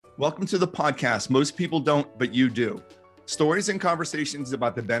Welcome to the podcast. Most people don't, but you do. Stories and conversations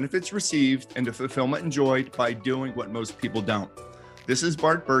about the benefits received and the fulfillment enjoyed by doing what most people don't. This is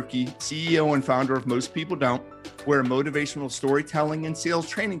Bart Berkey, CEO and founder of Most People Don't. We're a motivational storytelling and sales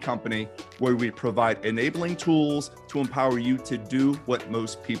training company where we provide enabling tools to empower you to do what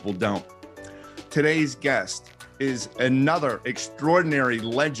most people don't. Today's guest is another extraordinary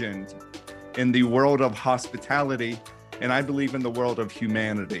legend in the world of hospitality, and I believe in the world of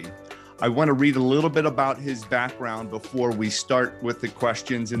humanity. I want to read a little bit about his background before we start with the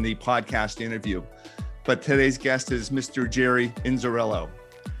questions in the podcast interview. But today's guest is Mr. Jerry Inzerillo,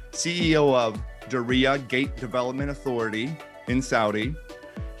 CEO of Diriyah Gate Development Authority in Saudi.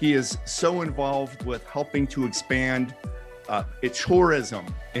 He is so involved with helping to expand tourism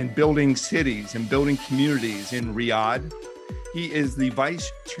and building cities and building communities in Riyadh. He is the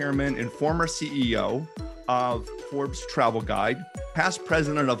vice chairman and former CEO of Forbes Travel Guide, past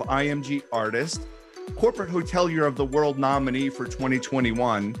president of IMG Artist, corporate hotelier of the world nominee for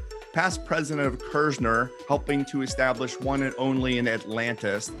 2021, past president of Kerzner, helping to establish One and Only in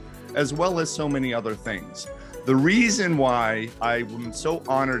Atlantis, as well as so many other things. The reason why I am so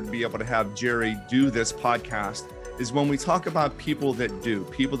honored to be able to have Jerry do this podcast is when we talk about people that do,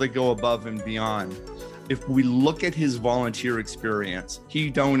 people that go above and beyond. If we look at his volunteer experience,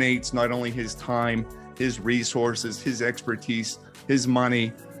 he donates not only his time, his resources, his expertise, his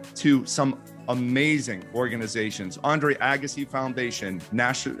money to some amazing organizations. Andre Agassi Foundation,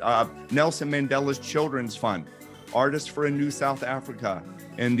 Nelson Mandela's Children's Fund, Artists for a New South Africa,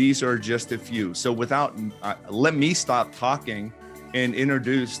 and these are just a few. So let me stop talking and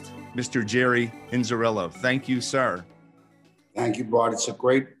introduce Mr. Jerry Inzerillo. Thank you, sir. Thank you, Bart. It's a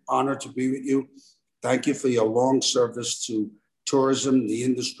great honor to be with you. Thank you for your long service to tourism, the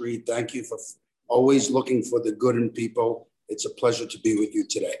industry. Thank you for always looking for the good in people. It's a pleasure to be with you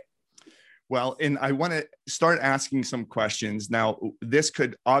today. Well, and I want to start asking some questions. Now, this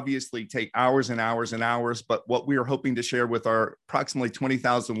could obviously take hours and hours and hours, but what we are hoping to share with our approximately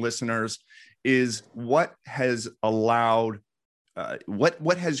 20,000 listeners is what has allowed,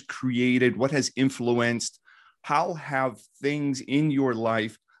 what has created, what has influenced, how have things in your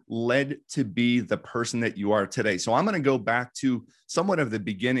life led to be the person that you are today. So I'm going to go back to somewhat of the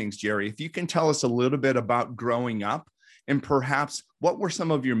beginnings, Jerry. If you can tell us a little bit about growing up and perhaps what were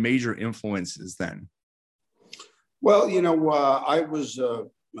some of your major influences then? Well, I was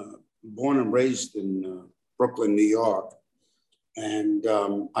born and raised in Brooklyn, New York, and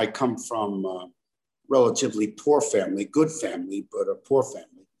I come from a relatively poor family, good family, but a poor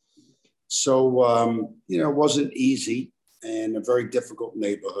family. So, it wasn't easy. In a very difficult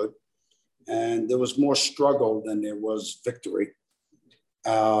neighborhood. And there was more struggle than there was victory.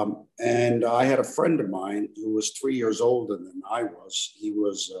 And I had a friend of mine who was 3 years older than I was. He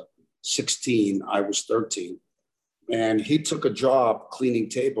was 16, I was 13. And he took a job cleaning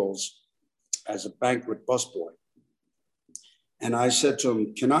tables as a banquet busboy. And I said to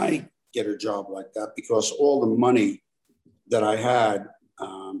him, can I get a job like that? Because all the money that I had,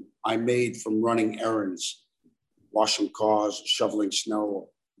 I made from running errands, washing cars, shoveling snow,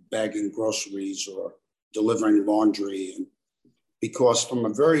 bagging groceries, or delivering laundry. And because from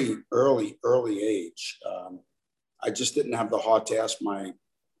a very early age, I just didn't have the heart to ask my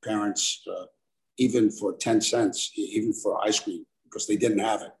parents, even for 10 cents, even for ice cream, because they didn't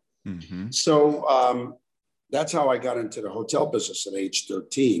have it. Mm-hmm. So that's how I got into the hotel business at age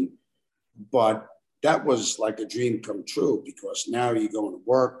 13. But that was like a dream come true, because now you go to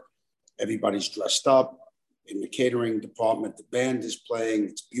work, everybody's dressed up. In the catering department, the band is playing,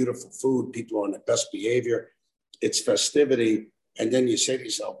 it's beautiful food, people are on their best behavior, it's festivity. And then you say to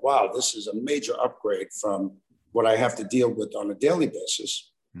yourself, wow, this is a major upgrade from what I have to deal with on a daily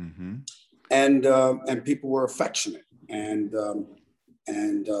basis. Mm-hmm. And people were affectionate and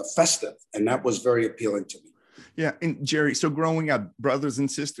festive. And that was very appealing to me. Yeah. And Jerry, so growing up, brothers and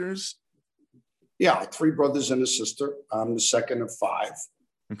sisters? Yeah, 3 brothers and a sister. I'm the second of 5.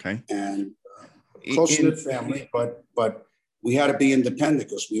 Okay. And close-knit family, but we had to be independent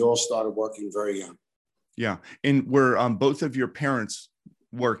because we all started working very young. Yeah. And were both of your parents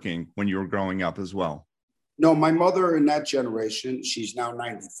working when you were growing up as well? No, my mother in that generation, she's now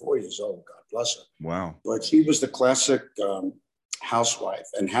 94 years old, God bless her. Wow. But she was the classic housewife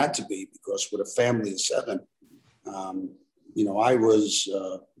and had to be, because with a family of 7, I was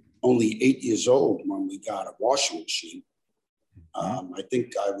only 8 years old when we got a washing machine. I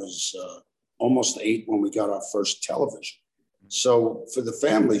think I was almost 8 when we got our first television. So for the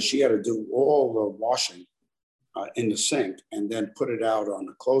family, she had to do all the washing in the sink and then put it out on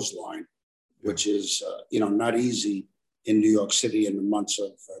the clothesline, which is, not easy in New York City in the months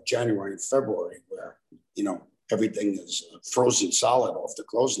of January and February, where, everything is frozen solid off the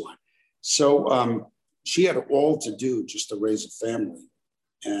clothesline. So she had all to do just to raise a family.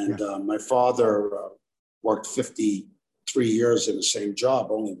 And my father worked 53 years in the same job,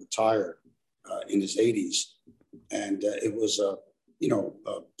 only retired in his 80s. And it was a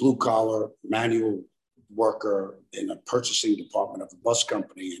blue collar manual worker in a purchasing department of a bus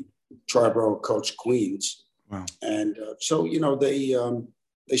company in Triborough Coach, Queens. Wow. And so,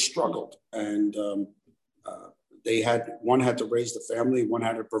 they struggled, and one had to raise the family, one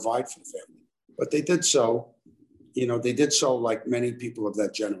had to provide for the family, but they did so, like many people of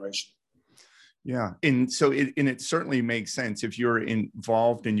that generation. Yeah. And so it certainly makes sense if you're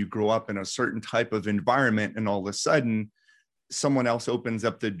involved and you grow up in a certain type of environment, and all of a sudden someone else opens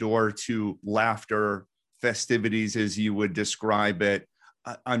up the door to laughter, festivities, as you would describe it.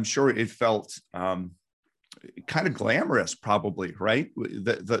 I'm sure it felt kind of glamorous, probably, right?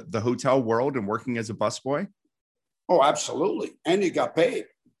 The hotel world and working as a busboy. Oh, absolutely. And you got paid.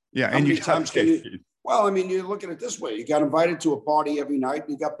 Yeah. How many times can you? Well, I mean, you look at it this way: you got invited to a party every night,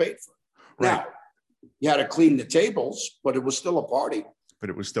 and you got paid for it. Right. Now, you had to clean the tables, but it was still a party.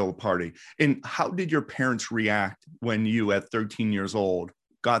 And how did your parents react when you, at 13 years old,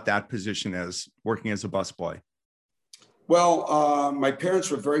 got that position as working as a busboy? Well, my parents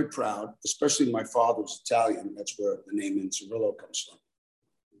were very proud, especially my father was Italian. That's where the name Inzerillo comes from.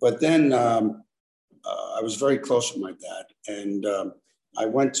 But then I was very close with my dad, and I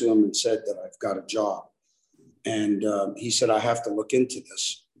went to him and said that I've got a job. And he said, I have to look into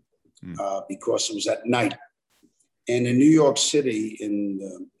this because it was at night. And in New York City in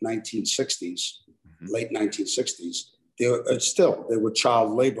the 1960s, late 1960s, there were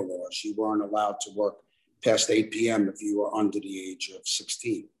child labor laws. You weren't allowed to work past 8 p.m. if you were under the age of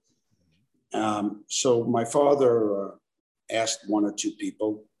 16. So my father asked one or two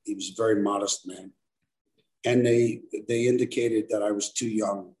people. He was a very modest man. And they indicated that I was too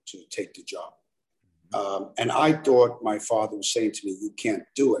young to take the job. And I thought my father was saying to me, you can't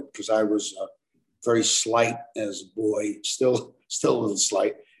do it, because I was very slight as a boy, still a little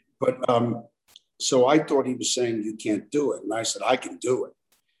slight. But so I thought he was saying you can't do it. And I said, I can do it.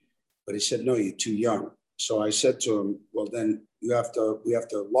 But he said, no, you're too young. So I said to him, well, then we have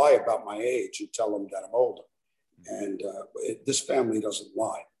to lie about my age and tell them that I'm older. And this family doesn't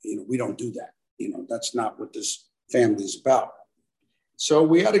lie. We don't do that. That's not what this family is about. So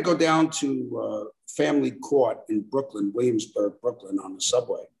we had to go down to family court in Brooklyn, Williamsburg, Brooklyn, on the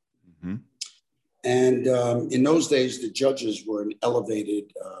subway. Mm-hmm. And in those days, the judges were in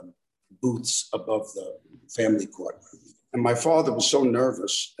elevated booths above the family court. And my father was so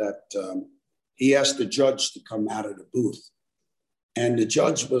nervous that he asked the judge to come out of the booth. And the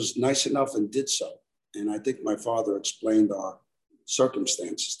judge was nice enough and did so. And I think my father explained our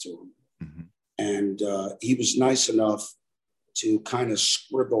circumstances to him. Mm-hmm. And he was nice enough to kind of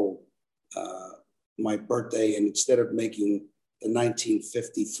scribble my birthday. And instead of making the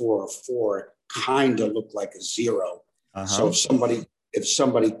 1954 a 4, it kind of looked like a 0. Uh-huh. So if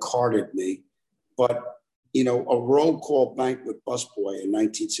somebody carded me, but a roll call banquet busboy in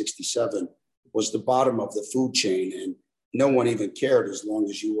 1967 was the bottom of the food chain, and no one even cared as long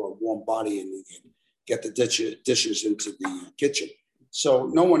as you were a warm body and you could get the dishes into the kitchen. So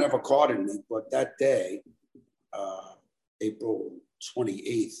no one ever carded me. But that day, April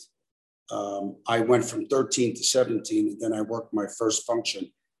 28th, I went from 13 to 17, and then I worked my first function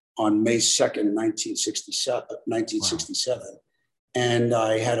on May 2nd, 1967. Wow. And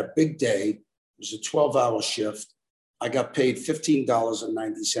I had a big day. It was a 12-hour shift. I got paid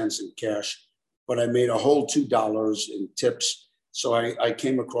 $15.90 in cash, but I made a whole $2 in tips. So I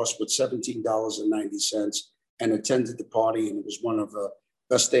came across with $17.90 and attended the party, and it was one of the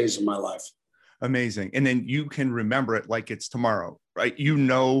best days of my life. Amazing. And then you can remember it like it's tomorrow, right?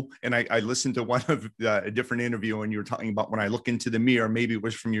 And I listened to one of a different interview, and you were talking about when I look into the mirror, maybe it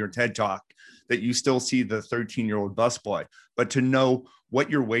was from your TED Talk, that you still see the 13-year-old busboy, but to know what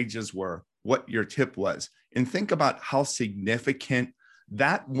your wages were, what your tip was, and think about how significant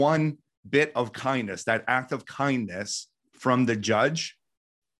that one bit of kindness, that act of kindness from the judge,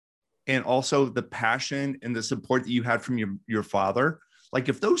 and also the passion and the support that you had from your father. Like,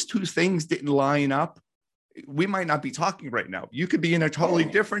 if those two things didn't line up, we might not be talking right now. You could be in a totally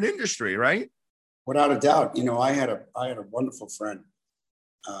different industry, right? Without a doubt. I had a wonderful friend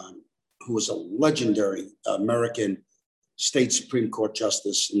who was a legendary American state Supreme Court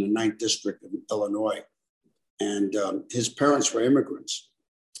justice in the 9th District of Illinois. And his parents were immigrants.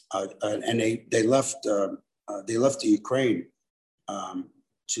 And they left the Ukraine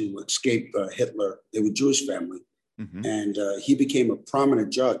to escape Hitler. They were a Jewish family. Mm-hmm. And he became a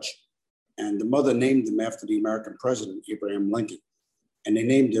prominent judge. And the mother named him after the American president, Abraham Lincoln. And they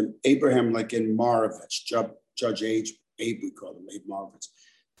named him Abraham Lincoln Moravec, Judge Abe, we call him, Abe Moravec.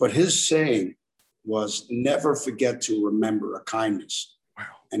 But his saying was, never forget to remember a kindness. Wow.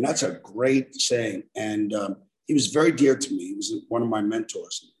 And that's a great saying. And he was very dear to me. He was one of my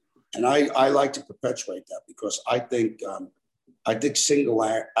mentors. And I like to perpetuate that because I think single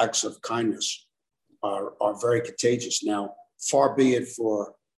acts of kindness are very contagious. Now, far be it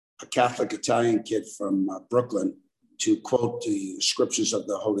for a Catholic Italian kid from Brooklyn to quote the scriptures of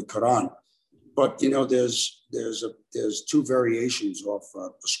the Holy Quran. But, you know, there's two variations of a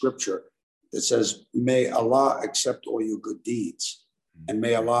scripture that says, may Allah accept all your good deeds and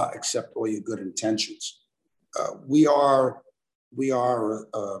may Allah accept all your good intentions. We are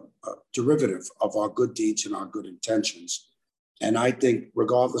a derivative of our good deeds and our good intentions. And I think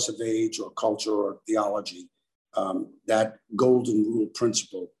regardless of age or culture or theology, that golden rule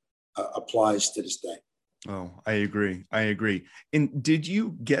principle applies to this day. Oh, I agree. And did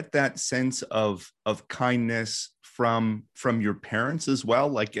you get that sense of kindness from your parents as well?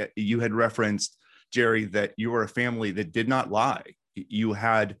 Like you had referenced, Jerry, that you were a family that did not lie. You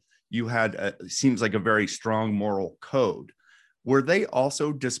had seems like a very strong moral code. Were they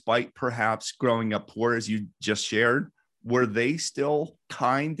also, despite perhaps growing up poor, as you just shared, were they still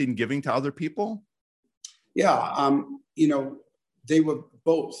kind and giving to other people? Yeah, you know, they were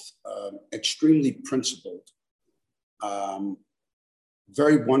both extremely principled,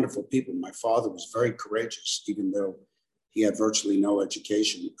 very wonderful people. My father was very courageous, even though he had virtually no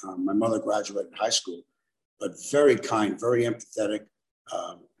education. My mother graduated high school, but very kind, very empathetic,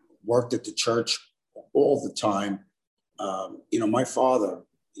 worked at the church all the time. You know, my father,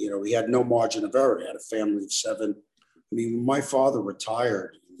 you know, he had no margin of error. He had a family of 7. I mean, when my father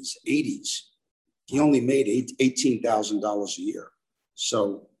retired in his 80s, he only made $18,000 a year.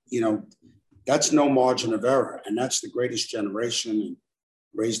 So, you know, that's no margin of error. And that's the greatest generation, and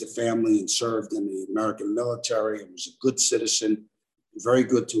raised a family and served in the American military and was a good citizen, very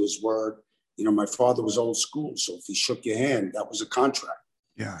good to his word. You know, my father was old school. So if he shook your hand, that was a contract.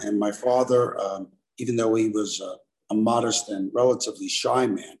 Yeah. And my father, even though he was a modest and relatively shy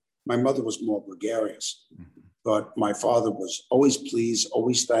man, my mother was more gregarious. Mm-hmm. But my father was always please,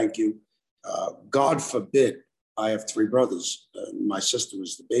 always thank you. God forbid, I have 3 brothers. My sister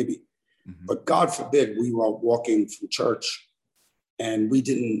was the baby. Mm-hmm. But God forbid we were walking from church and we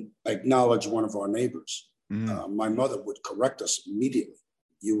didn't acknowledge one of our neighbors. Mm-hmm. My mother would correct us immediately.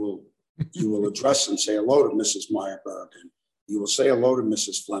 You will address and say hello to Mrs. Meyerberg, and you will say hello to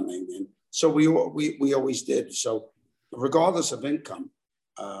Mrs. Fleming. And so we always did. So regardless of income,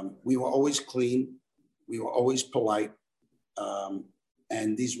 we were always clean. We were always polite.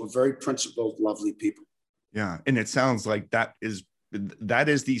 And these were very principled, lovely people. Yeah. And it sounds like that is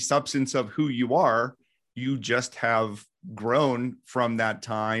the substance of who you are. You just have grown from that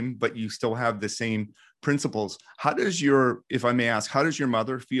time, but you still have the same principles. If I may ask, how does your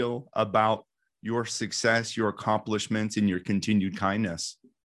mother feel about your success, your accomplishments, and your continued kindness?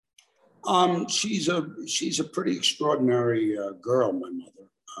 She's a pretty extraordinary girl, my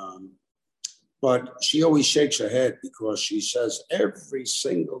mother. But she always shakes her head because she says every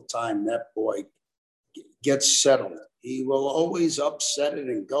single time that boy gets settled, he will always upset it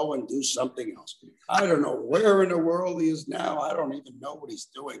and go and do something else. I don't know where in the world he is now. I don't even know what he's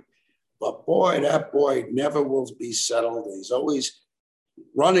doing. But boy, that boy never will be settled. He's always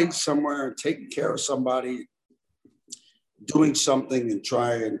running somewhere and taking care of somebody, doing something and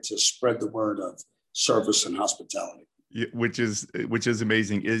trying to spread the word of service and hospitality. Which is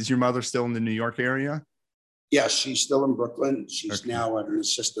amazing. Is your mother still in the New York area? Yes, she's still in Brooklyn. She's now at an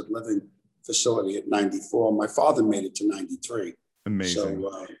assisted living facility at 94. My father made it to 93. Amazing.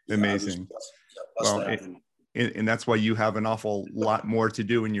 So, amazing. Well, and that's why you have an awful lot more to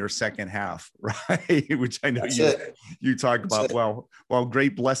do in your second half, right? Which I know you talk about. Well,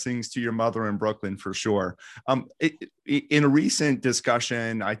 great blessings to your mother in Brooklyn for sure. In a recent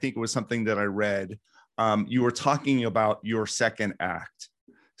discussion, I think it was something that I read, you were talking about your second act.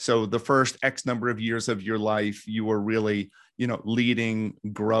 So the first X number of years of your life, you were really, leading,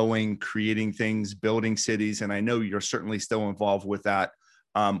 growing, creating things, building cities. And I know you're certainly still involved with that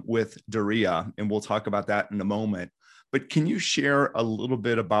with Daria, and we'll talk about that in a moment. But can you share a little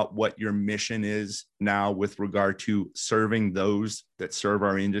bit about what your mission is now with regard to serving those that serve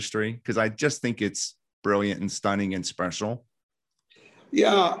our industry? Because I just think it's brilliant and stunning and special.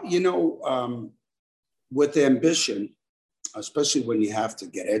 Yeah, with ambition, especially when you have to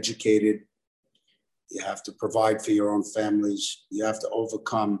get educated, you have to provide for your own families, you have to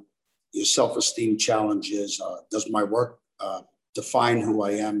overcome your self-esteem challenges. Does my work define who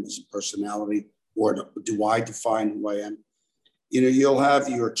I am as a personality, or do I define who I am? You'll have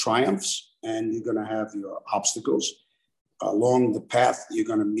your triumphs and you're going to have your obstacles. Along the path, you're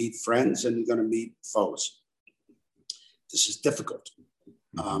going to meet friends and you're going to meet foes. This is difficult.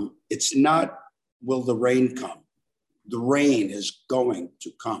 It's not, will the rain come? The rain is going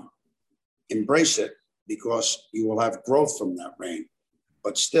to come. Embrace it, because you will have growth from that rain,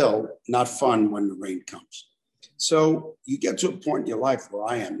 but still not fun when the rain comes. So you get to a point in your life, where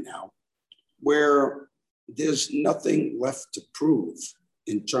I am now, where there's nothing left to prove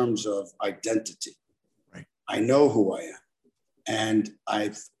in terms of identity. Right. I know who I am, and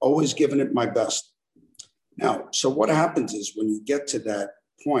I've always given it my best. Now, so what happens is, when you get to that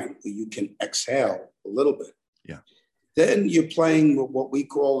point where you can exhale a little bit, then you're playing with what we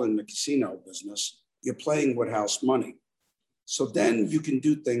call in the casino business, you're playing with house money. So then you can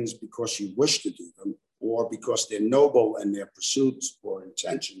do things because you wish to do them, or because they're noble in their pursuits or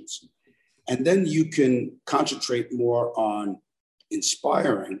intentions. And then you can concentrate more on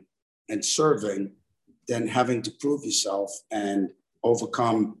inspiring and serving than having to prove yourself and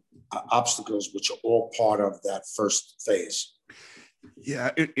overcome obstacles, which are all part of that first phase. Yeah,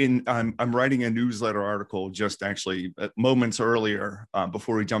 I'm writing a newsletter article just actually moments earlier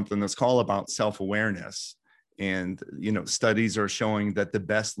before we jumped on this call about self-awareness. And, studies are showing that the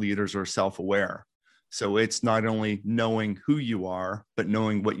best leaders are self-aware. So it's not only knowing who you are, but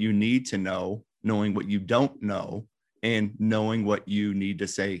knowing what you need to know, knowing what you don't know, and knowing what you need to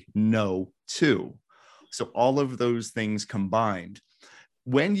say no to. So all of those things combined.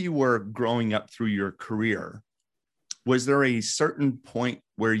 When you were growing up through your career, was there a certain point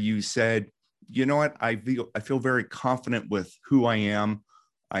where you said, you know what, I feel very confident with who I am.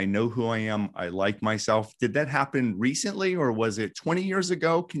 I know who I am. I like myself. Did that happen recently, or was it 20 years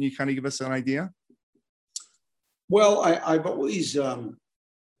ago? Can you kind of give us an idea? Well, I've always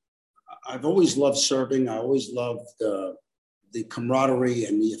loved serving. I always loved the camaraderie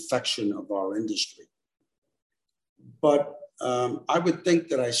and the affection of our industry. But I would think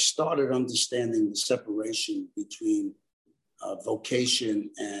that I started understanding the separation between vocation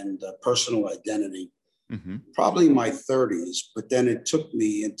and personal identity, probably in my 30s, but then it took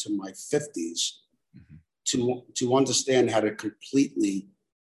me into my 50s to understand how to completely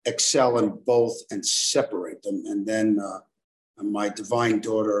excel in both and separate them. And then my divine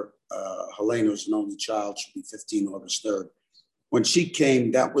daughter, Helena, who's an only child, she'll be 15 August 3rd. When she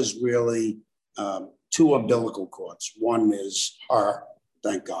came, that was really two umbilical cords. One is her,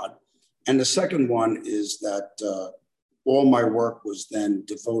 thank God. And the second one is that all my work was then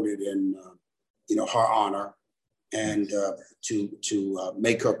devoted in, her honor, and to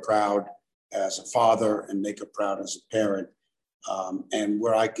make her proud as a father and make her proud as a parent. And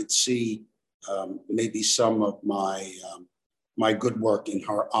where I could see maybe some of my good work in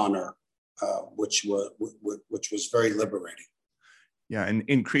her honor, which was very liberating. Yeah, and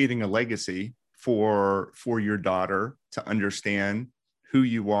in creating a legacy for your daughter to understand who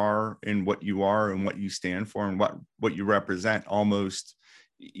you are and what you stand for and what you represent, almost,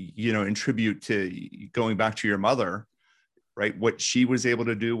 in tribute to going back to your mother, right? What she was able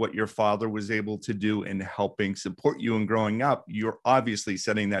to do, what your father was able to do in helping support you in growing up, you're obviously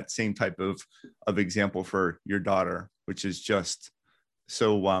setting that same type of example for your daughter, which is just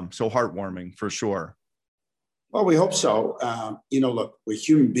so heartwarming for sure. Well, we hope so. Look, we're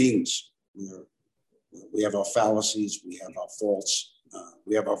human beings. We have our fallacies, we have our faults,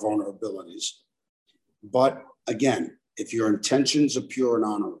 we have our vulnerabilities. But again, if your intentions are pure and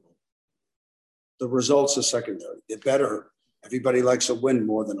honorable, the results are secondary. They're better. Everybody likes a win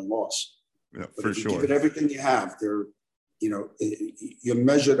more than a loss. Yeah, but for if you sure. give it everything you have, you're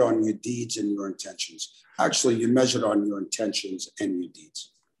measured on your deeds and your intentions. Actually, you're measured on your intentions and your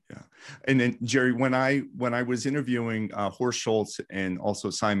deeds. Yeah. And then Jerry, when I was interviewing Horst Schulze and also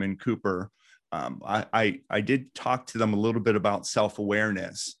Simon Cooper, I did talk to them a little bit about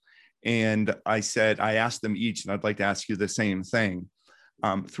self-awareness. And I asked them each, and I'd like to ask you the same thing.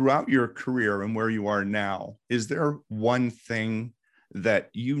 Throughout your career and where you are now, is there one thing that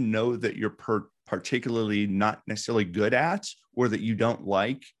that you're particularly not necessarily good at, or that you don't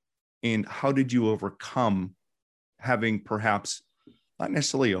like? And how did you overcome having perhaps not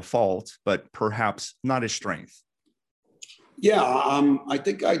necessarily a fault, but perhaps not a strength? Yeah, I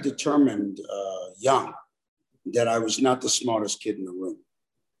think I determined young that I was not the smartest kid in the room.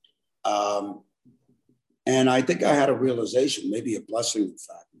 And I think I had a realization, maybe a blessing, in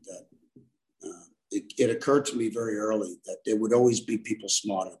fact, that it occurred to me very early that there would always be people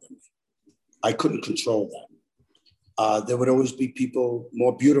smarter than me. I couldn't control There would always be people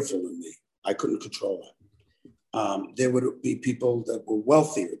more beautiful than me. I couldn't control that. There would be people that were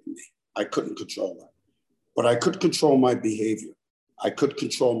wealthier than me. I couldn't control that. But I could control my behavior. I could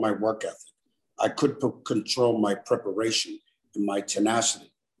control my work ethic. I could control my preparation and my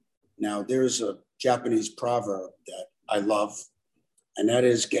tenacity. Now, there's a Japanese proverb that I love, and that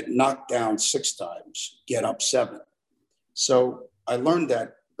is get knocked down 6 times, get up 7. So I learned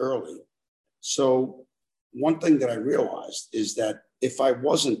that early. So one thing that I realized is that if I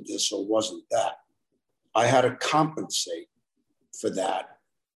wasn't this or wasn't that, I had to compensate for that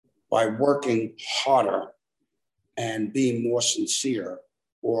by working harder and being more sincere,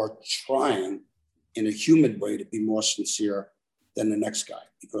 or trying in a human way to be more sincere than the next guy.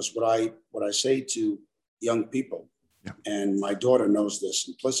 Because what I say to young people, and my daughter knows this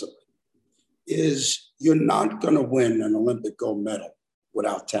implicitly, is you're not going to win an Olympic gold medal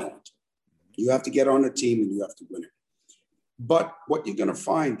without talent. You have to get on a team and you have to win it. But what you're going to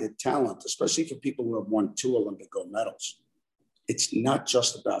find that talent, especially for people who have won 2 Olympic gold medals, it's not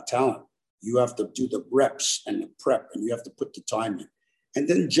just about talent. You have to do the reps and the prep, and you have to put the time in. And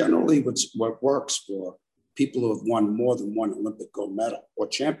then generally what works for people who have won more than 1 Olympic gold medal or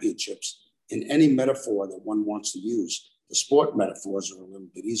championships, in any metaphor that one wants to use, the sport metaphors are a little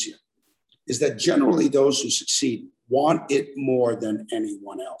bit easier, is that generally those who succeed want it more than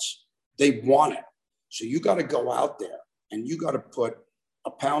anyone else. They want it. So you got to go out there and you got to put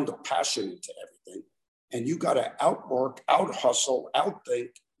a pound of passion into everything. And you got to outwork, out hustle, outthink,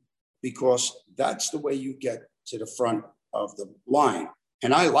 because that's the way you get to the front of the line.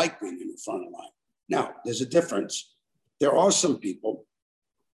 And I like being in the front of the line. Now, there's a difference. There are some people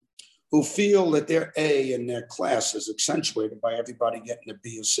who feel that their A in their class is accentuated by everybody getting a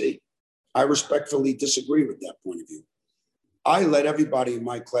B or C. I respectfully disagree with that point of view. I let everybody in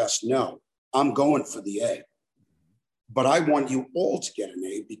my class know I'm going for the A. But I want you all to get an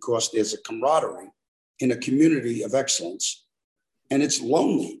A because there's a camaraderie in a community of excellence. And it's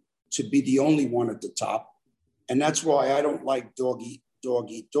lonely to be the only one at the top. And that's why I don't like dog eat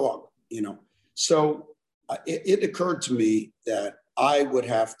dog, you know. So it occurred to me that I would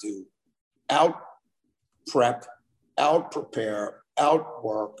have to out prep, out prepare, out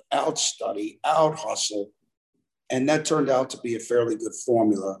work, out study, out hustle. And that turned out to be a fairly good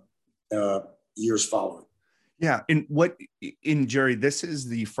formula years following. Yeah. And Jerry, this is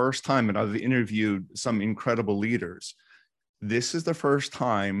the first time, and I've interviewed some incredible leaders. This is the first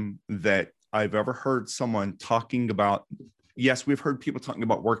time that I've ever heard someone talking about, yes, we've heard people talking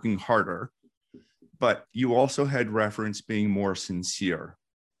about working harder, but you also had reference being more sincere.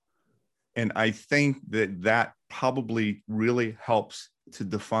 And I think that probably really helps to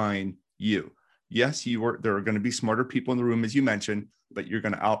define you. Yes, there are going to be smarter people in the room, as you mentioned, but you're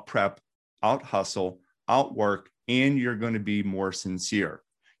going to out prep, out hustle, outwork, and you're going to be more sincere.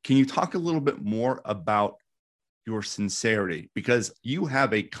 Can you talk a little bit more about your sincerity? Because you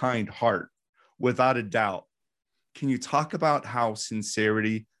have a kind heart, without a doubt. Can you talk about how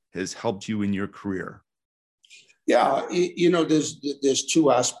sincerity has helped you in your career? Yeah, you know, there's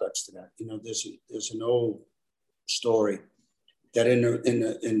 2 aspects to that. You know, there's an old story that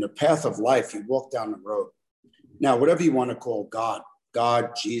in the path of life, you walk down the road. Now, whatever you want to call God,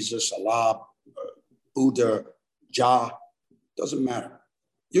 Jesus, Allah, Buddha, Jah, doesn't matter.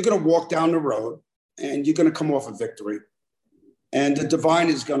 You're going to walk down the road and you're going to come off a victory. And the divine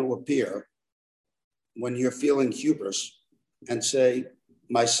is going to appear when you're feeling hubris and say,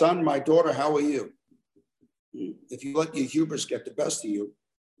 my son, my daughter, how are you? If you let your hubris get the best of you,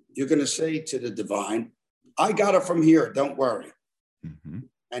 you're going to say to the divine, I got it from here, don't worry. Mm-hmm.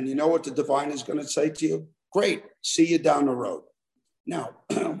 And you know what the divine is going to say to you? Great, see you down the road. Now,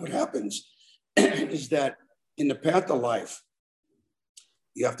 what happens is that in the path of life,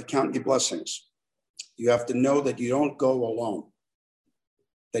 you have to count your blessings. You have to know that you don't go alone.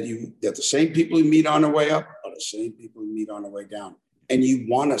 That the same people you meet on the way up are the same people you meet on the way down. And you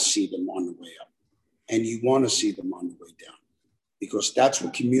want to see them on the way up. And you want to see them on the way down. Because that's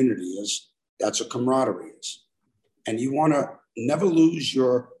what community is. That's what camaraderie is. And you want to never lose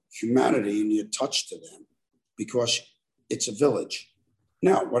your humanity and your touch to them because it's a village.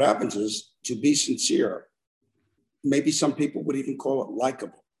 Now, what happens is, to be sincere, maybe some people would even call it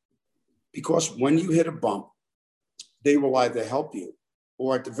likable. Because when you hit a bump, they will either help you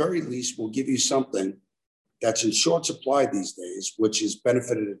or at the very least will give you something that's in short supply these days, which is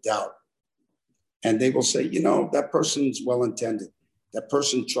benefit of the doubt. And they will say, you know, that person's well-intended. That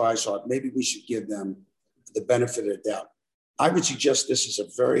person tries hard. Maybe we should give them the benefit of the doubt. I would suggest this is a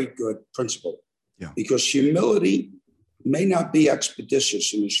very good principle because humility may not be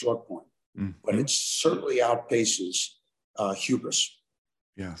expeditious in the short point, but it certainly outpaces hubris.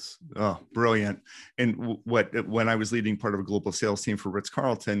 Yes. Oh, brilliant. And when I was leading part of a global sales team for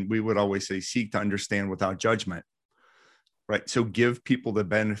Ritz-Carlton, we would always say, seek to understand without judgment, right? So give people the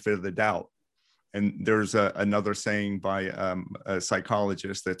benefit of the doubt. And there's another saying by a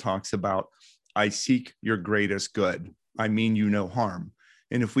psychologist that talks about, I seek your greatest good. I mean you no harm.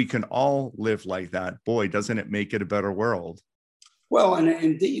 And if we can all live like that, boy, doesn't it make it a better world? Well, and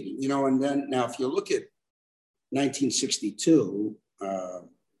indeed, and then now if you look at 1962,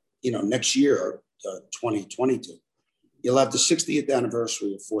 next year, 2022, you'll have the 60th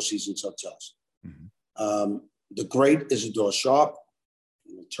anniversary of Four Seasons Hotels. Mm-hmm. The great Isidore Sharp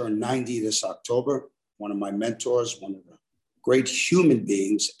will turn 90 this October, one of my mentors, one of the great human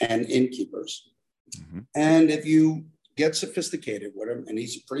beings and innkeepers. Mm-hmm. And if you get sophisticated with him, and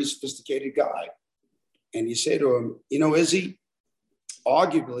he's a pretty sophisticated guy, and you say to him, Izzy,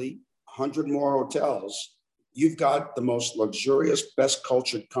 arguably 100 more hotels, you've got the most luxurious, best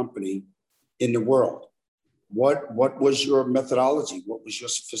cultured company in the world. What was your methodology? What was your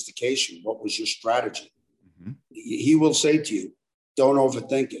sophistication? What was your strategy? Mm-hmm. He will say to you, don't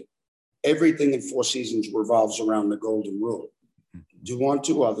overthink it. Everything in Four Seasons revolves around the golden rule. Mm-hmm. Do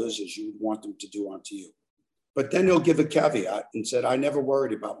unto others as you would want them to do unto you. But then he'll give a caveat and said, I never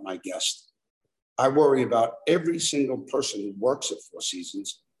worried about my guest. I worry about every single person who works at Four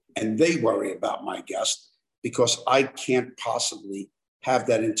Seasons, and they worry about my guest because I can't possibly have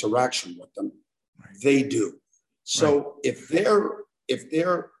that interaction with them. Right. They do. So right. if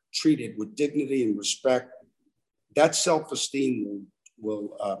they're treated with dignity and respect, that self-esteem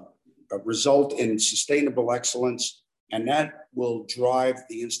will result in sustainable excellence, and that will drive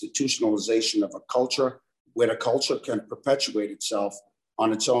the institutionalization of a culture where the culture can perpetuate itself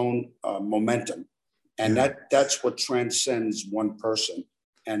on its own momentum. And that's what transcends one person.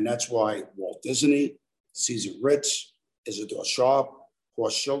 And that's why Walt Disney, Caesar Ritz, Isidore Sharp,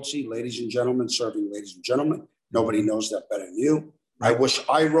 Horst Schulze, ladies and gentlemen, serving ladies and gentlemen. Nobody knows that better than you. Right. I wish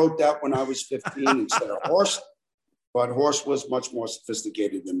I wrote that when I was 15 instead of Horst, but Horst was much more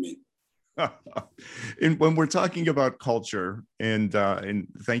sophisticated than me. And when we're talking about culture, and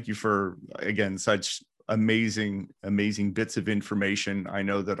thank you for, again, such amazing bits of information. I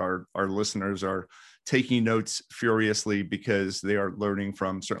know that our listeners are taking notes furiously because they are learning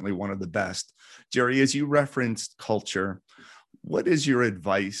from certainly one of the best. Jerry, as you referenced culture, what is your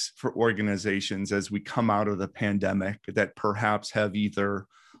advice for organizations as we come out of the pandemic that perhaps have either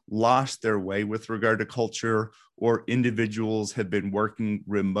lost their way with regard to culture, or individuals have been working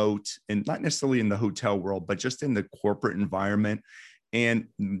remote, and not necessarily in the hotel world, but just in the corporate environment, and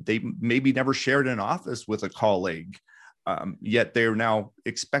they maybe never shared an office with a colleague, yet they're now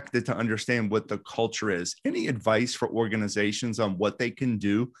expected to understand what the culture is? Any advice for organizations on what they can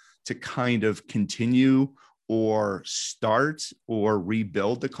do to kind of continue or start or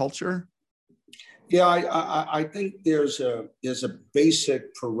rebuild the culture? Yeah, I think there's a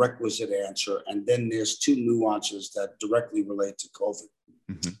basic prerequisite answer, and then there's two nuances that directly relate to COVID,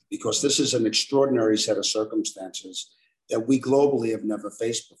 mm-hmm. because this is an extraordinary set of circumstances that we globally have never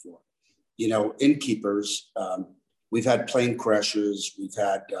faced before. Innkeepers, we've had plane crashes, we've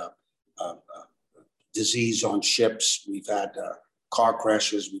had disease on ships, we've had car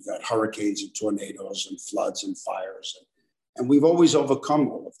crashes, we've had hurricanes and tornadoes and floods and fires, and we've always overcome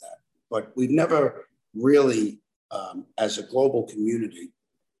all of that. But we've never really, as a global community,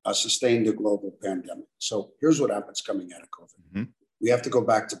 sustained a global pandemic. So here's what happens coming out of COVID. Mm-hmm. We have to go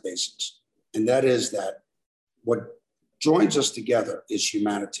back to basics. And that is that what joins us together is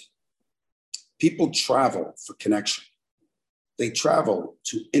humanity. People travel for connection. They travel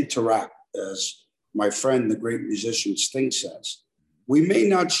to interact, as my friend, the great musician Sting says. We may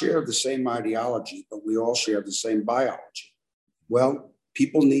not share the same ideology, but we all share the same biology. Well,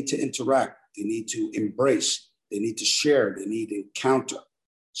 people need to interact. They need to embrace. They need to share. They need to encounter.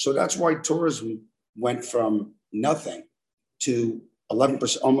 So that's why tourism went from nothing to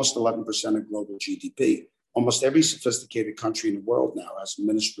 11%, almost 11% of global GDP. Almost every sophisticated country in the world now has a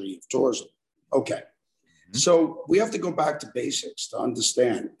ministry of tourism. Okay. Mm-hmm. So we have to go back to basics to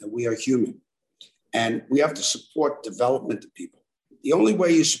understand that we are human, and we have to support development of people. The only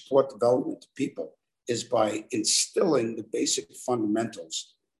way you support development of people is by instilling the basic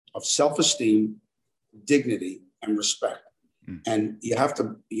fundamentals of self-esteem, dignity, and respect. Mm. And you have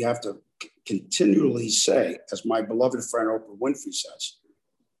to continually say, as my beloved friend Oprah Winfrey says,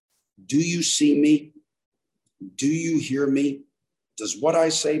 do you see me? Do you hear me? Does what I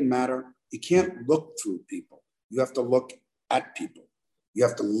say matter? You can't look through people. You have to look at people. You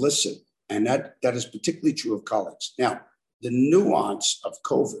have to listen. And that is particularly true of colleagues. Now, the nuance of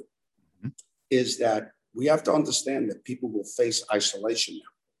COVID is that we have to understand that people will face isolation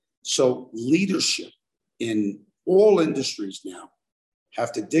now. So leadership in all industries now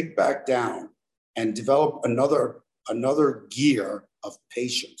have to dig back down and develop another gear of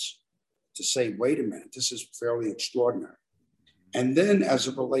patience to say, wait a minute, this is fairly extraordinary. And then as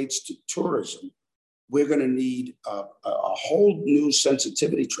it relates to tourism, we're going to need a whole new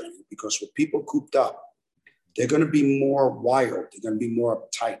sensitivity training, because with people cooped up, they're going to be more wired, they're going to be more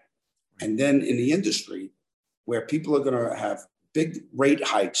uptight. And then in the industry, where people are going to have big rate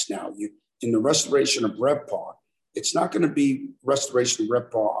hikes now, in the restoration of RevPAR, it's not going to be restoration of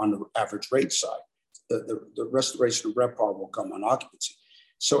RevPAR on the average rate side. The restoration of RevPAR will come on occupancy.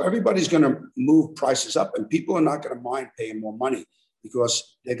 So everybody's going to move prices up, and people are not going to mind paying more money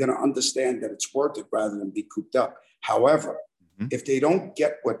because they're going to understand that it's worth it rather than be cooped up. However, if they don't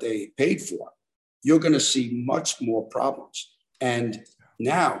get what they paid for, you're going to see much more problems. And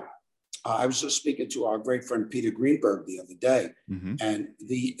now, I was just speaking to our great friend Peter Greenberg the other day, and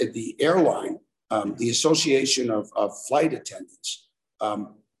the airline, the Association of Flight Attendants,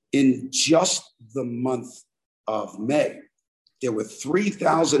 in just the month of May, there were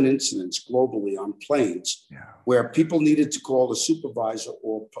 3,000 incidents globally on planes where people needed to call a supervisor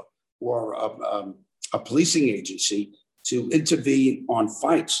or a policing agency to intervene on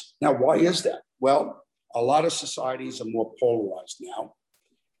fights. Now, why is that? Well, a lot of societies are more polarized now.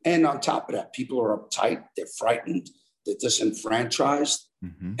 And on top of that, people are uptight, they're frightened, they're disenfranchised.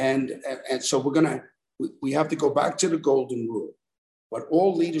 And so we have to go back to the golden rule. But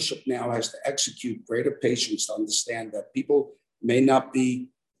all leadership now has to execute greater patience to understand that people may not be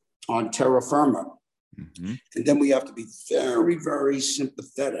on terra firma. And then we have to be very, very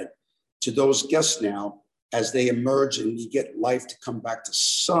sympathetic to those guests now as they emerge and you get life to come back to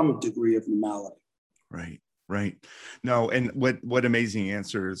some degree of normality. Right. No, and what amazing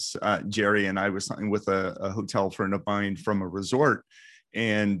answers, Jerry. And I was talking with a hotel friend of mine from a resort,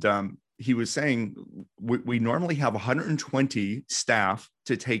 and he was saying we normally have 120 staff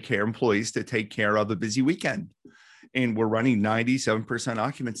to take care, employees to take care of a busy weekend, and we're running 97%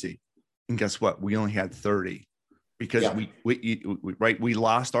 occupancy. And guess what? We only had 30 because we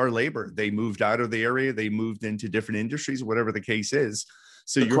lost our labor. They moved out of the area. They moved into different industries, whatever the case is.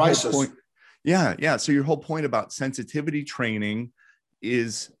 So your whole point. Yeah. So your whole point about sensitivity training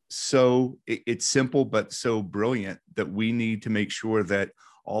is it's simple, but so brilliant that we need to make sure that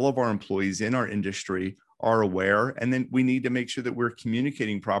all of our employees in our industry are aware. And then we need to make sure that we're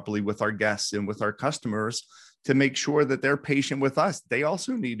communicating properly with our guests and with our customers to make sure that they're patient with us. They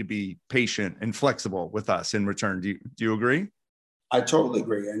also need to be patient and flexible with us in return. Do you agree? I totally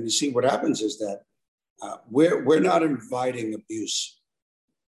agree. And you see, what happens is that we're not inviting abuse.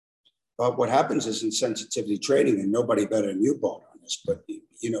 But what happens is in sensitivity training, and nobody better than you, Bart, on this, but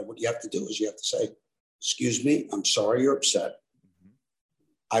what you have to do is you have to say, excuse me, I'm sorry you're upset.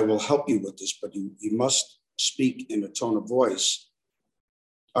 I will help you with this, but you must speak in a tone of voice.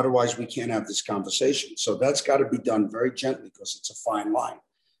 Otherwise, we can't have this conversation. So that's got to be done very gently because it's a fine line.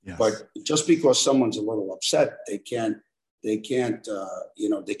 Yes. But just because someone's a little upset, they can't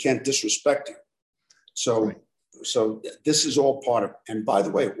disrespect you. So. Right. So this is all part of, and by the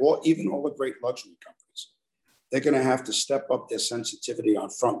way, even all the great luxury companies, they're going to have to step up their sensitivity on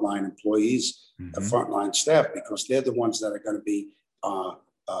frontline employees, frontline staff, because they're the ones that are going to be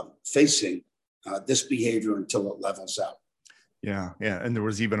facing this behavior until it levels out. Yeah. And there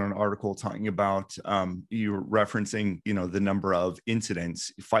was even an article talking about you were referencing, the number of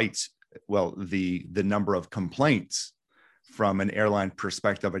incidents, fights, the number of complaints. From an airline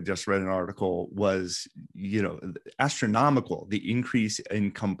perspective, I just read an article was, astronomical, the increase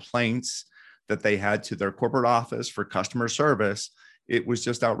in complaints that they had to their corporate office for customer service. It was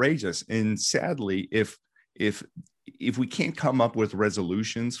just outrageous. And sadly, if we can't come up with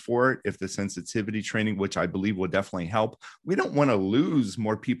resolutions for it, if the sensitivity training, which I believe will definitely help, we don't want to lose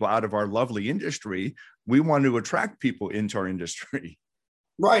more people out of our lovely industry. We want to attract people into our industry.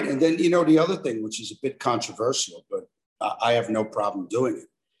 Right. And then, the other thing, which is a bit controversial, but I have no problem doing it.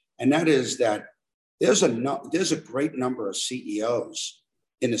 And that is that there's a great number of CEOs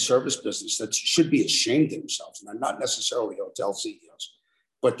in the service business that should be ashamed of themselves. And not necessarily hotel CEOs,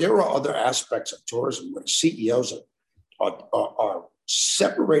 but there are other aspects of tourism where CEOs are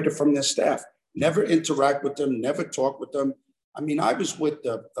separated from their staff, never interact with them, never talk with them. I mean, I was with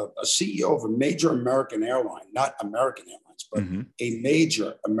a CEO of a major American airline, not American Airlines, but a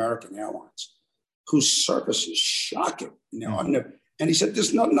major American Airlines, whose service is shocking. And he said,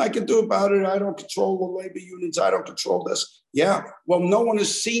 there's nothing I can do about it. I don't control the labor unions. I don't control this. Yeah, well, no one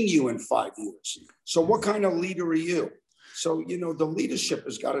has seen you in 5 years. So what kind of leader are you? So, the leadership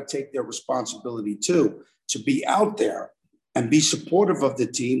has got to take their responsibility too, to be out there and be supportive of the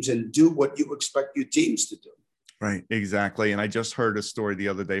teams and do what you expect your teams to do. Right, exactly. And I just heard a story the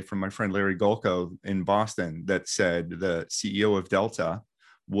other day from my friend Larry Golko in Boston that said the CEO of Delta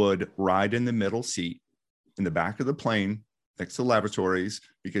would ride in the middle seat in the back of the plane next to laboratories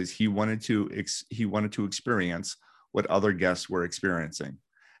because he wanted to experience what other guests were experiencing.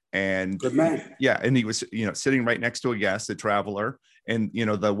 And good man. Yeah, and he was, sitting right next to a guest, a traveler, and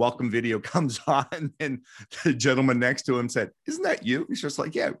the welcome video comes on, and the gentleman next to him said, "Isn't that you?" He's just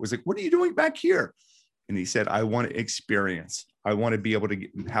like, "Yeah." It was like, "What are you doing back here?" And he said, "I want to experience. I want to be able to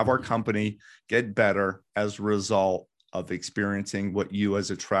have our company get better as a result of experiencing what you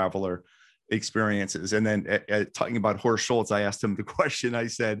as a traveler experiences." And then talking about Horst Schulze, I asked him the question. I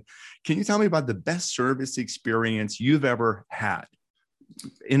said, "Can you tell me about the best service experience you've ever had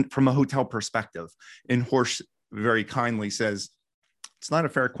from a hotel perspective?" And Horst very kindly says, "It's not a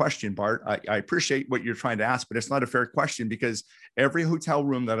fair question, Bart. I appreciate what you're trying to ask, but it's not a fair question because every hotel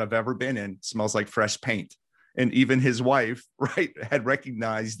room that I've ever been in smells like fresh paint." And even his wife, right, had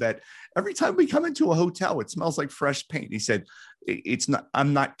recognized that every time we come into a hotel, it smells like fresh paint. He said,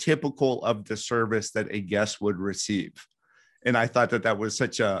 I'm not typical of the service that a guest would receive. And I thought that was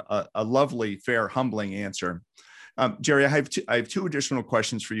such a lovely, fair, humbling answer. Jerry, I have two additional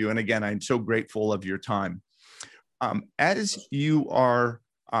questions for you. And again, I'm so grateful of your time. As you are,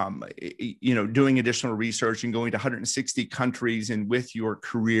 doing additional research and going to 160 countries and with your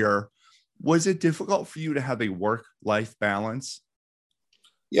career, was it difficult for you to have a work-life balance?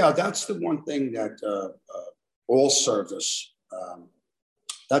 Yeah, that's the one thing that all service,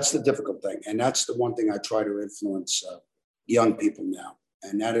 that's the difficult thing. And that's the one thing I try to influence young people now.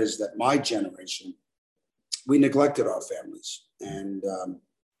 And that is that my generation, we neglected our families. And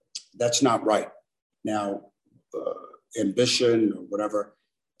that's not right. Now, ambition or whatever,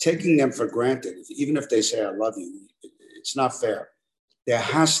 taking them for granted, even if they say, "I love you," it's not fair. There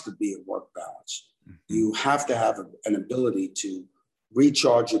has to be a work balance. Mm-hmm. You have to have an ability to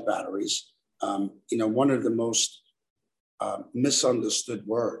recharge your batteries. One of the most misunderstood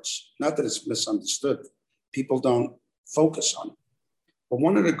words, not that it's misunderstood, people don't focus on it. But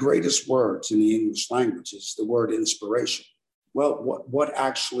one of the greatest words in the English language is the word inspiration. Well, what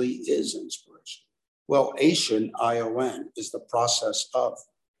actually is inspiration? Well, Ation, I-O-N, is the process of.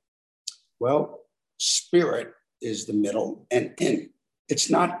 Well, spirit is the middle and in. It's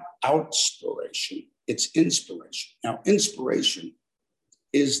not outspiration, it's inspiration. Now, inspiration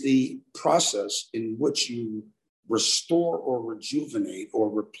is the process in which you restore or rejuvenate or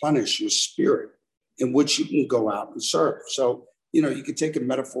replenish your spirit in which you can go out and serve. So, you could take a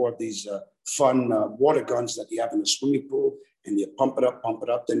metaphor of these fun water guns that you have in the swimming pool, and you pump it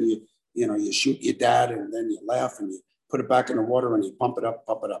up, then you shoot your dad, and then you laugh and you put it back in the water and you pump it up.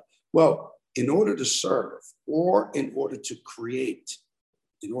 Well, in order to serve or in order to create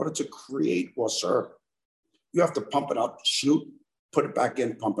or serve, you have to pump it up, shoot, put it back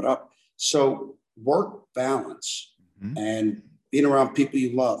in, pump it up. So work balance, mm-hmm. and being around people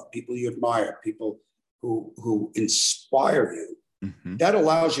you love, people you admire, people who inspire you, mm-hmm. that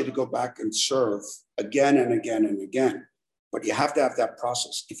allows you to go back and serve again and again and again. But you have to have that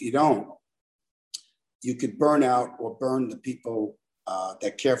process. If you don't, you could burn out or burn the people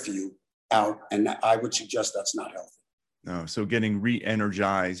that care for you out. And I would suggest that's not healthy. No, so getting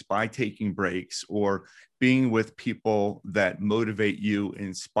re-energized by taking breaks or being with people that motivate you,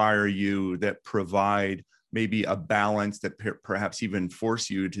 inspire you, that provide maybe a balance, that perhaps even force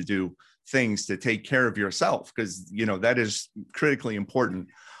you to do things to take care of yourself, because that is critically important.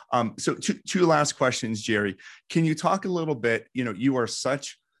 So two last questions, Jerry. Can you talk a little bit, you are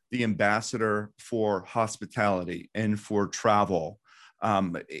such the ambassador for hospitality and for travel.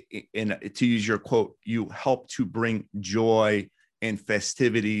 And to use your quote, you help to bring joy and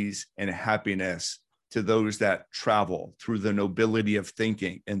festivities and happiness to those that travel through the nobility of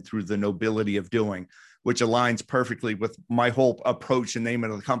thinking and through the nobility of doing, which aligns perfectly with my whole approach and name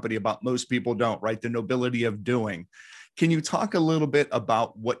of the company about most people don't, right? The nobility of doing. Can you talk a little bit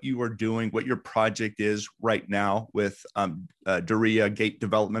about what you are doing, what your project is right now with Diriyah Gate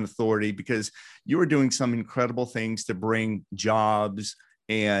Development Authority? Because you are doing some incredible things to bring jobs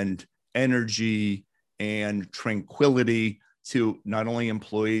and energy and tranquility to not only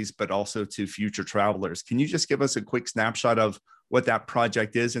employees, but also to future travelers. Can you just give us a quick snapshot of what that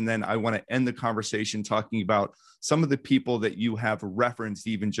project is? And then I want to end the conversation talking about some of the people that you have referenced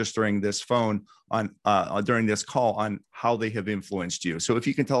even just during this during this call on how they have influenced you. So if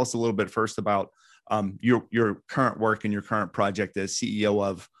you can tell us a little bit first about your current work and your current project as CEO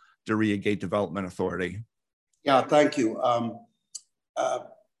of Diriyah Gate Development Authority. Yeah, thank you. Uh,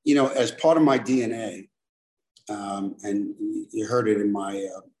 as part of my DNA, and you heard it in my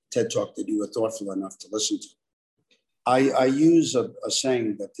TED talk that you were thoughtful enough to listen to. I use a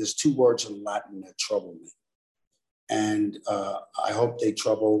saying that there's two words in Latin that trouble me, and I hope they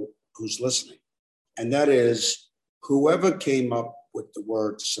trouble who's listening. And that is, whoever came up with the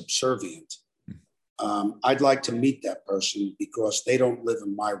word subservient, I'd like to meet that person because they don't live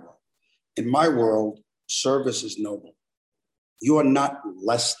in my world. In my world, service is noble. You are not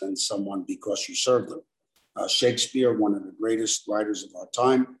less than someone because you serve them. Shakespeare, one of the greatest writers of our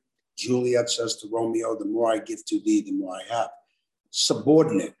time, Juliet says to Romeo, the more I give to thee, the more I have.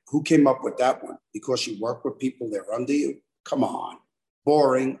 Subordinate, who came up with that one? Because you work with people, they're under you? Come on.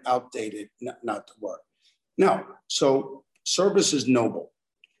 Boring, outdated, not the word. Now, so service is noble.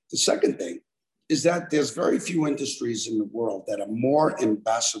 The second thing is that there's very few industries in the world that are more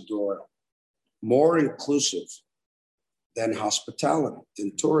ambassadorial, more inclusive than hospitality,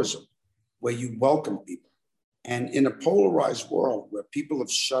 than tourism, where you welcome people. And in a polarized world where people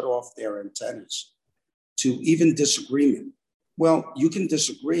have shut off their antennas to even disagreement, well, you can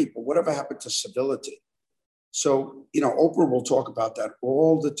disagree, but whatever happened to civility? So, Oprah will talk about that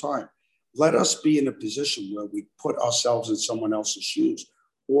all the time. Let us be in a position where we put ourselves in someone else's shoes,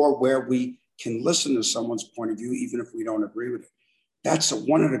 or where we can listen to someone's point of view, even if we don't agree with it. That's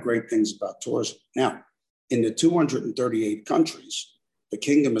one of the great things about tourism. Now, in the 238 countries, the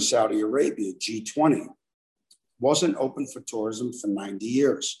Kingdom of Saudi Arabia, G20, wasn't open for tourism for 90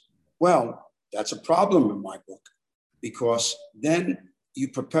 years. Well, that's a problem in my book, because then you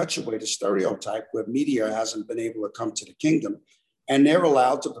perpetuate a stereotype where media hasn't been able to come to the kingdom, and they're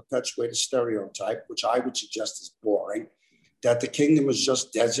allowed to perpetuate a stereotype, which I would suggest is boring, that the kingdom is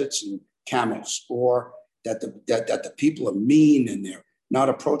just deserts and camels, or that the people are mean and they're not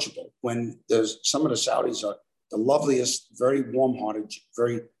approachable, when there's some of the Saudis are the loveliest, very warm-hearted,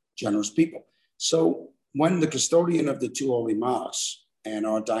 very generous people. So when the custodian of the two holy mosques and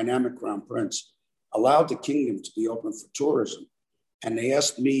our dynamic crown prince allowed the kingdom to be open for tourism, and they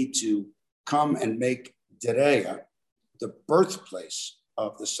asked me to come and make Diriyah the birthplace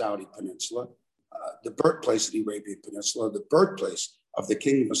of the Saudi Peninsula, the birthplace of the Arabian Peninsula, the birthplace of the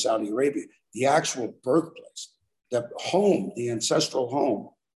Kingdom of Saudi Arabia, the actual birthplace, the home, the ancestral home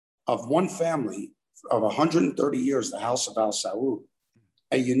of one family of 130 years, the House of Al Saud,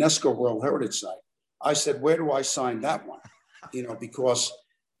 a UNESCO World Heritage Site. I said, where do I sign that one? Because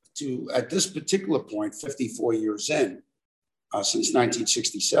at this particular point, 54 years in, since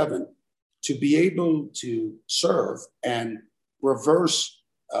 1967, to be able to serve and reverse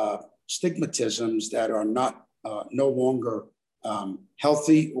stigmatisms that are not no longer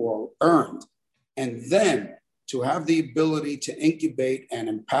healthy or earned, and then to have the ability to incubate and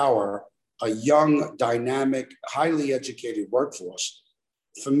empower a young, dynamic, highly educated workforce,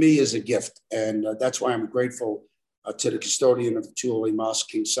 for me is a gift. And that's why I'm grateful to the custodian of the two holy mosques,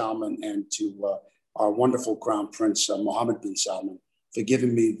 King Salman, and to our wonderful Crown Prince, Mohammed bin Salman, for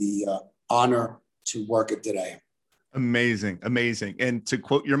giving me the honor to work at Diriyah. Amazing, amazing. And to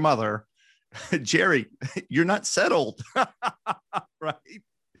quote your mother, Jerry, you're not settled, right?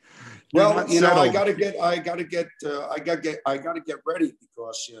 Well, I got to get ready,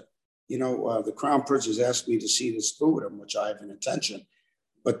 because the Crown Prince has asked me to see this through with him, which I have an intention.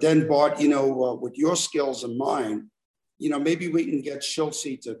 But then, Bart, with your skills and mine, maybe we can get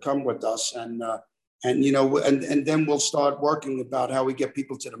Schultze to come with us, and then we'll start working about how we get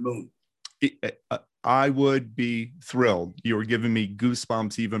people to the moon. I would be thrilled. You were giving me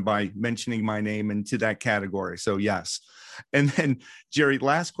goosebumps even by mentioning my name into that category. So yes. And then, Jerry,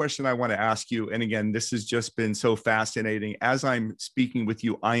 last question I want to ask you. And again, this has just been so fascinating. As I'm speaking with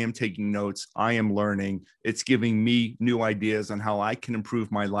you, I am taking notes. I am learning. It's giving me new ideas on how I can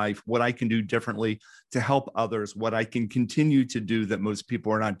improve my life, what I can do differently to help others, what I can continue to do that most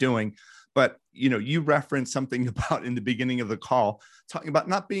people are not doing. But, you referenced something about in the beginning of the call, talking about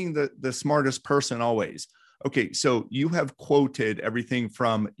not being the smartest person always. Okay, so you have quoted everything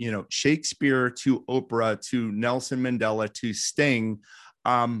from, Shakespeare to Oprah to Nelson Mandela to Sting.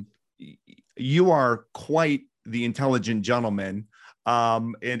 You are quite the intelligent gentleman,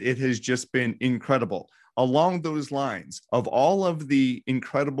 and it has just been incredible. Along those lines, of all of the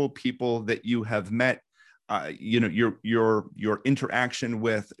incredible people that you have met, your interaction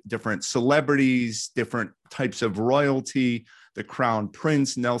with different celebrities, different types of royalty, the Crown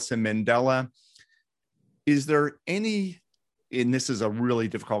Prince, Nelson Mandela. Is there any, and this is a really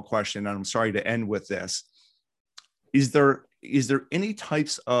difficult question, and I'm sorry to end with this, is there any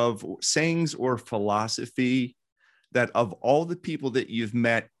types of sayings or philosophy that of all the people that you've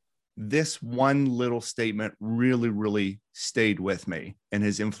met, this one little statement really, really stayed with me and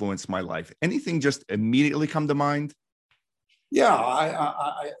has influenced my life. Anything just immediately come to mind?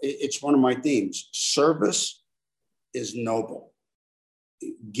 Yeah, it's one of my themes. Service is noble.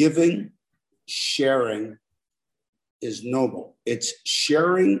 Giving, sharing is noble. It's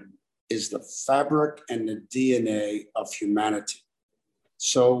sharing is the fabric and the DNA of humanity.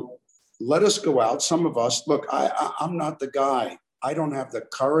 So let us go out. Some of us, look, I'm not the guy. I don't have the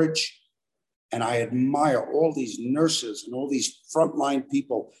courage. And I admire all these nurses and all these frontline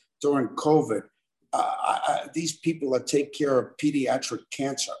people during COVID. These people that take care of pediatric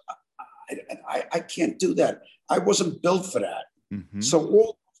cancer. I can't do that. I wasn't built for that. Mm-hmm. So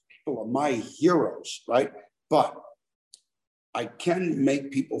all those people are my heroes, right? But I can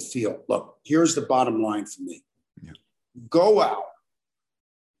make people feel, look, here's the bottom line for me. Yeah. Go out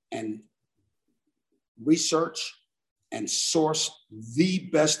and research and source the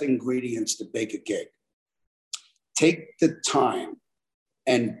best ingredients to bake a cake. Take the time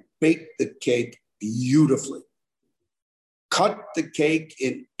and bake the cake beautifully. Cut the cake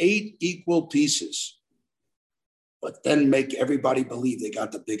in 8 equal pieces, but then make everybody believe they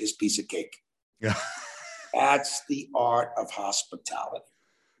got the biggest piece of cake. Yeah. That's the art of hospitality.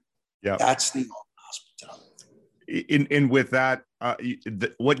 Yeah. That's the art of hospitality. And with that,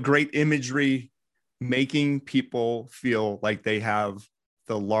 what great imagery, making people feel like they have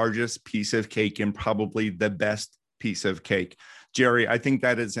the largest piece of cake and probably the best piece of cake. Jerry, I think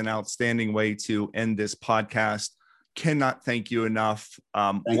that is an outstanding way to end this podcast. Cannot thank you enough.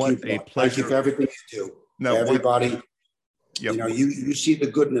 What a pleasure. Thank you for everything you do. No, everybody, yep. You see the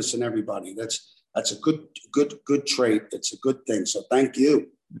goodness in everybody. That's a good trait. It's a good thing. So thank you.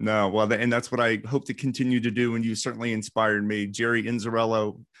 No, well, and that's what I hope to continue to do. And you certainly inspired me. Jerry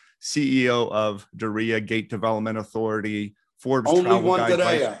Inzerillo, CEO of Diriyah Gate Development Authority, Forbes Only Travel one Guide.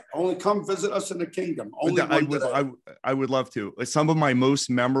 Today. Only come visit us in the kingdom. Only I would love to. Some of my most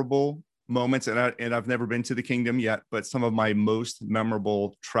memorable moments, and I've never been to the kingdom yet, but some of my most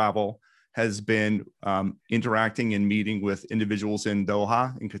memorable travel has been interacting and meeting with individuals in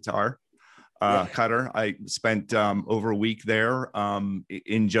Doha, in Qatar. Qatar. I spent over a week there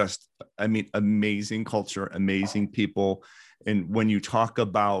in just, amazing culture, amazing people. And when you talk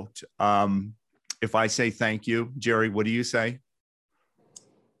about, if I say thank you, Jerry, what do you say?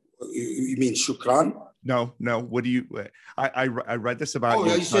 You mean shukran? No. What do you? I read this about. Oh,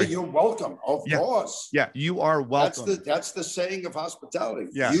 you say you're welcome. Of course. Yeah, you are welcome. That's the saying of hospitality.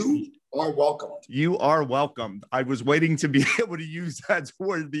 Yeah. You are welcome. You are welcome. I was waiting to be able to use that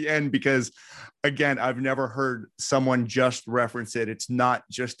toward the end because, again, I've never heard someone just reference it. It's not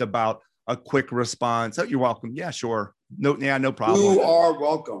just about a quick response. Oh, you're welcome. Yeah, sure. No problem. You are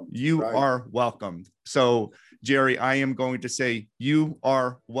welcome. You are welcomed. So, Jerry, I am going to say you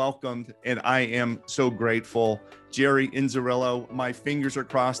are welcomed, and I am so grateful. Jerry Inzerillo, my fingers are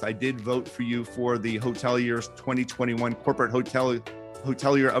crossed. I did vote for you for the Hoteliers 2021 Corporate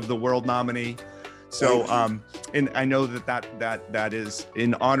Hotelier of the World nominee. So, and I know that is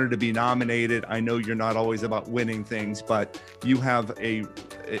an honor to be nominated. I know you're not always about winning things, but you have a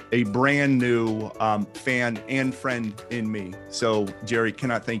brand new fan and friend in me. So, Jerry,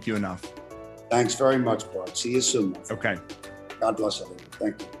 cannot thank you enough. Thanks very much, Bart. See you soon. Okay. God bless everyone.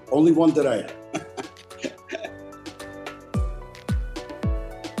 Thank you. Only one today.